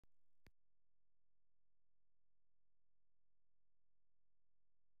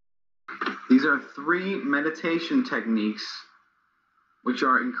These are 3 meditation techniques which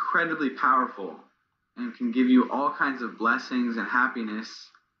are incredibly powerful and can give you all kinds of blessings and happiness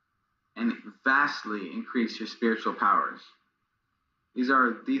and vastly increase your spiritual powers. These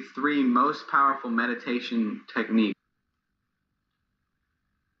are the 3 most powerful meditation techniques.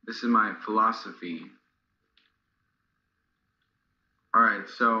 This is my philosophy. All right,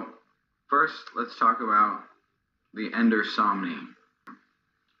 so first let's talk about the Ender Somni.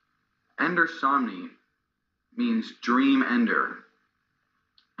 Ender Somni means dream ender,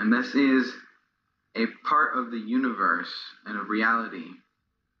 and this is a part of the universe and of reality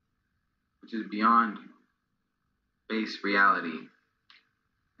which is beyond base reality.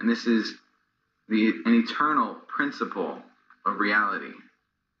 And this is an eternal principle of reality.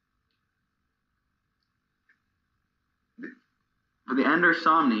 For the Ender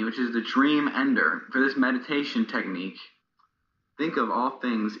Somni, which is the dream ender, for this meditation technique, think of all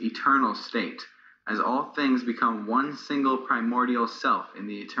things eternal state, as all things become one single primordial self in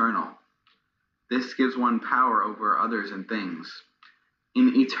the eternal. This gives one power over others and things.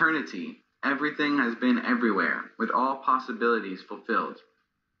 In eternity, everything has been everywhere, with all possibilities fulfilled.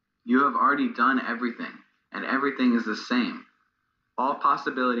 You have already done everything, and everything is the same. All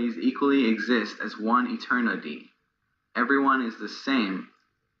possibilities equally exist as one eternity. Everyone is the same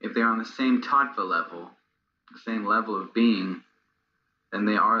if they are on the same tattva level, the same level of being, then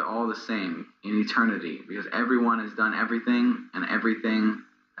they are all the same in eternity, because everyone has done everything, and everything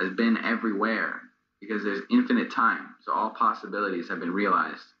has been everywhere, because there's infinite time, so all possibilities have been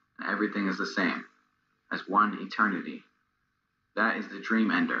realized, and everything is the same as one eternity. That is the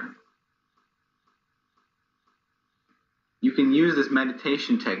dream ender. You can use this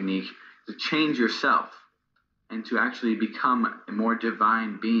meditation technique to change yourself and to actually become a more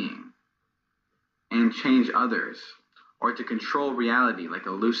divine being and change others, or to control reality like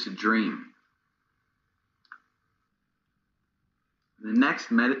a lucid dream. The next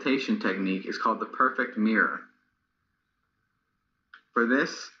meditation technique is called the perfect mirror. For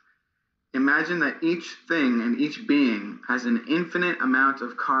this, imagine that each thing and each being has an infinite amount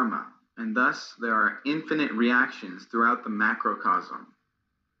of karma, and thus there are infinite reactions throughout the macrocosm.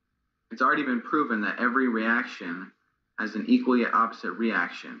 It's already been proven that every reaction has an equally opposite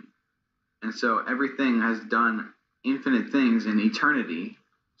reaction. And so everything has done infinite things in eternity,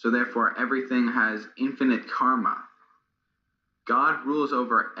 so therefore everything has infinite karma. God rules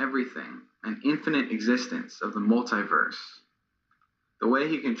over everything, an infinite existence of the multiverse. The way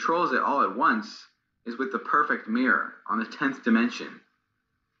he controls it all at once is with the perfect mirror on the 10th dimension.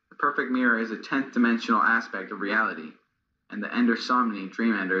 The perfect mirror is a 10th dimensional aspect of reality, and the Ender Somni,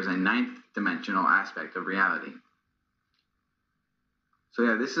 dream ender, is a 9th dimensional aspect of reality. So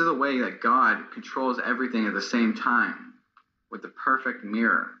yeah, this is a way that God controls everything at the same time with the perfect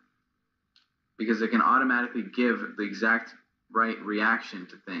mirror, because it can automatically give the exact right reaction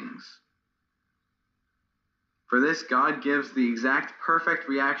to things. For this, God gives the exact perfect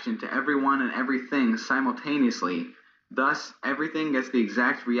reaction to everyone and everything simultaneously. Thus, everything gets the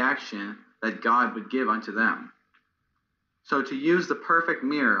exact reaction that God would give unto them. So to use the perfect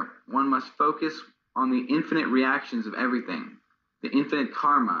mirror, one must focus on the infinite reactions of everything, the infinite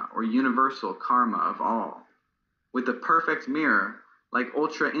karma or universal karma of all. With the perfect mirror, like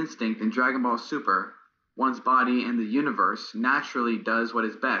Ultra Instinct in Dragon Ball Super, one's body and the universe naturally does what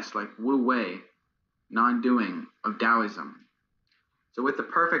is best, like Wu Wei, non-doing of Taoism. So with the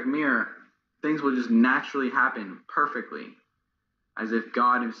perfect mirror, things will just naturally happen perfectly, as if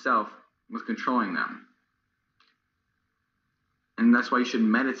God himself was controlling them. And that's why you should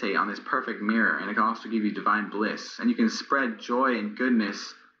meditate on this perfect mirror, and it can also give you divine bliss. And you can spread joy and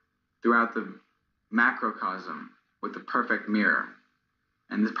goodness throughout the macrocosm with the perfect mirror.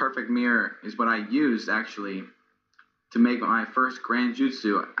 And this perfect mirror is what I used actually to make my first Grand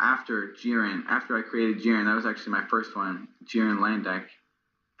Jutsu after Jiren. After I created Jiren, that was actually my first one, Jiren Landeck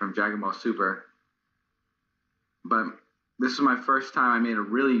from Dragon Ball Super. But this was my first time I made a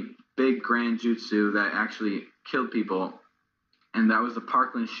really big Grand Jutsu that actually killed people. And that was the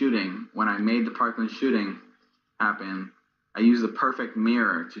Parkland shooting. When I made the Parkland shooting happen, I used the perfect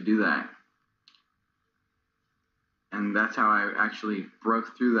mirror to do that. And that's how I actually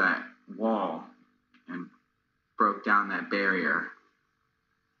broke through that wall and broke down that barrier.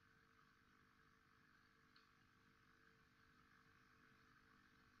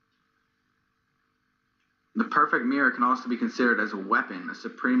 The perfect mirror can also be considered as a weapon, a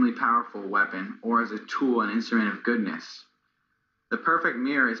supremely powerful weapon, or as a tool and instrument of goodness. The perfect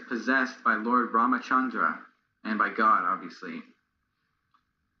mirror is possessed by Lord Ramachandra and by God, obviously.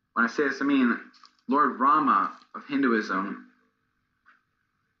 When I say this, I mean Lord Rama of Hinduism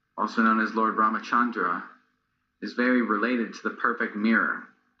also known as Lord Ramachandra, is very related to the perfect mirror.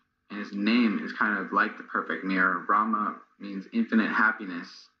 And his name is kind of like the perfect mirror. Rama means infinite happiness,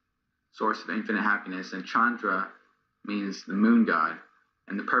 source of infinite happiness, and Chandra means the moon god.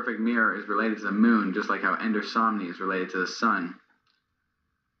 And the perfect mirror is related to the moon, just like how Ender Somni is related to the sun.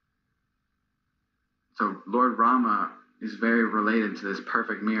 So Lord Rama is very related to this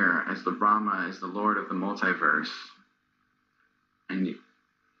perfect mirror, as the Rama is the Lord of the multiverse. And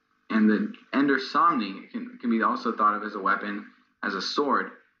the Ender Somni can be also thought of as a weapon, as a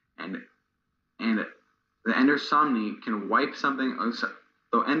sword, and the Ender Somni can wipe something.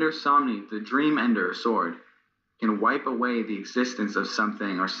 So Ender Somni, the Dream Ender sword, can wipe away the existence of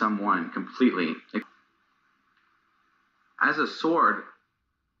something or someone completely. As a sword,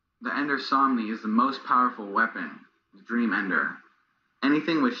 the Ender Somni is the most powerful weapon, the Dream Ender.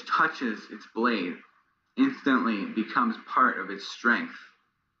 Anything which touches its blade instantly becomes part of its strength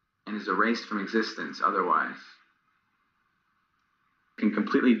and is erased from existence otherwise. It can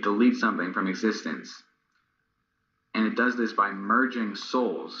completely delete something from existence. And it does this by merging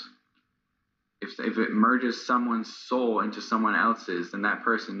souls. If it merges someone's soul into someone else's, then that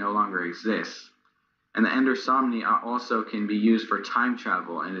person no longer exists. And the Ender Somni also can be used for time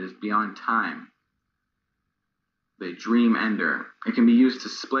travel, and it is beyond time. The Dream Ender. It can be used to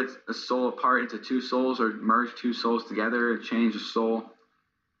split a soul apart into two souls, or merge two souls together and change a soul.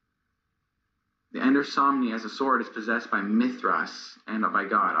 The Ender Somni as a sword is possessed by Mithras, and by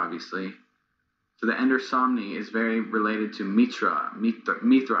God, obviously. So the Ender Somni is very related to Mithras,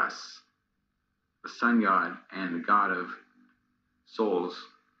 the sun god and the god of souls,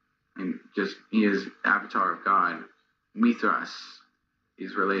 and he is avatar of God. Mithras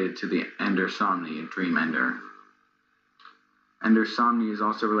is related to the Ender Somni and Dream Ender. Ender Somni is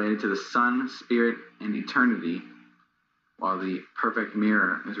also related to the sun, spirit, and eternity, while the perfect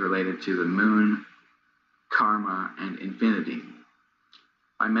mirror is related to the moon, karma, and infinity.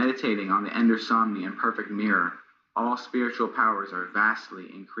 By meditating on the Ender Somni and perfect mirror, all spiritual powers are vastly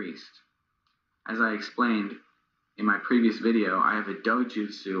increased. As I explained in my previous video, I have a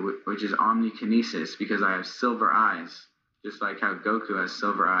dojutsu, which is omnikinesis, because I have silver eyes, just like how Goku has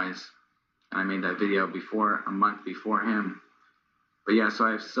silver eyes. And I made that video a month before him. But yeah, so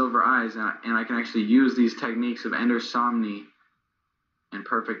I have silver eyes, and I can actually use these techniques of Ender Somni and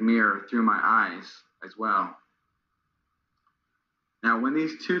perfect mirror through my eyes as well. Now, when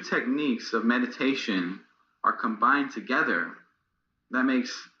these two techniques of meditation are combined together, that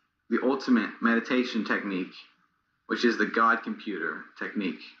makes the ultimate meditation technique, which is the God computer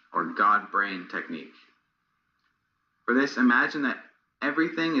technique, or God brain technique. For this, imagine that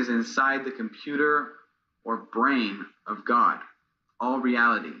everything is inside the computer or brain of God, all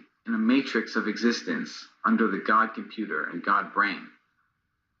reality, in a matrix of existence under the God computer and God brain.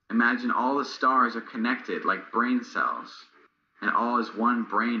 Imagine all the stars are connected like brain cells, and all is one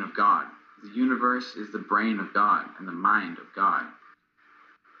brain of God. The universe is the brain of God and the mind of God.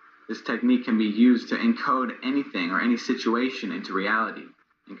 This technique can be used to encode anything or any situation into reality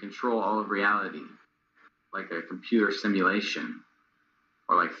and control all of reality, like a computer simulation,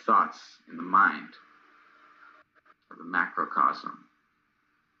 or like thoughts in the mind, or the macrocosm.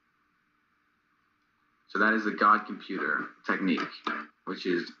 So that is the God computer technique, which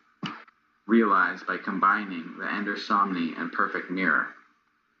is realized by combining the Ender Somni and perfect mirror.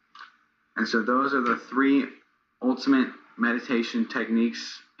 And so those are the three ultimate meditation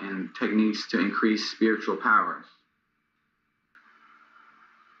techniques and techniques to increase spiritual powers.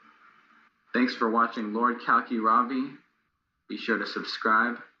 Thanks for watching Lord Kalki Ravi. Be sure to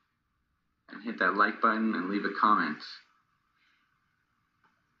subscribe and hit that like button and leave a comment.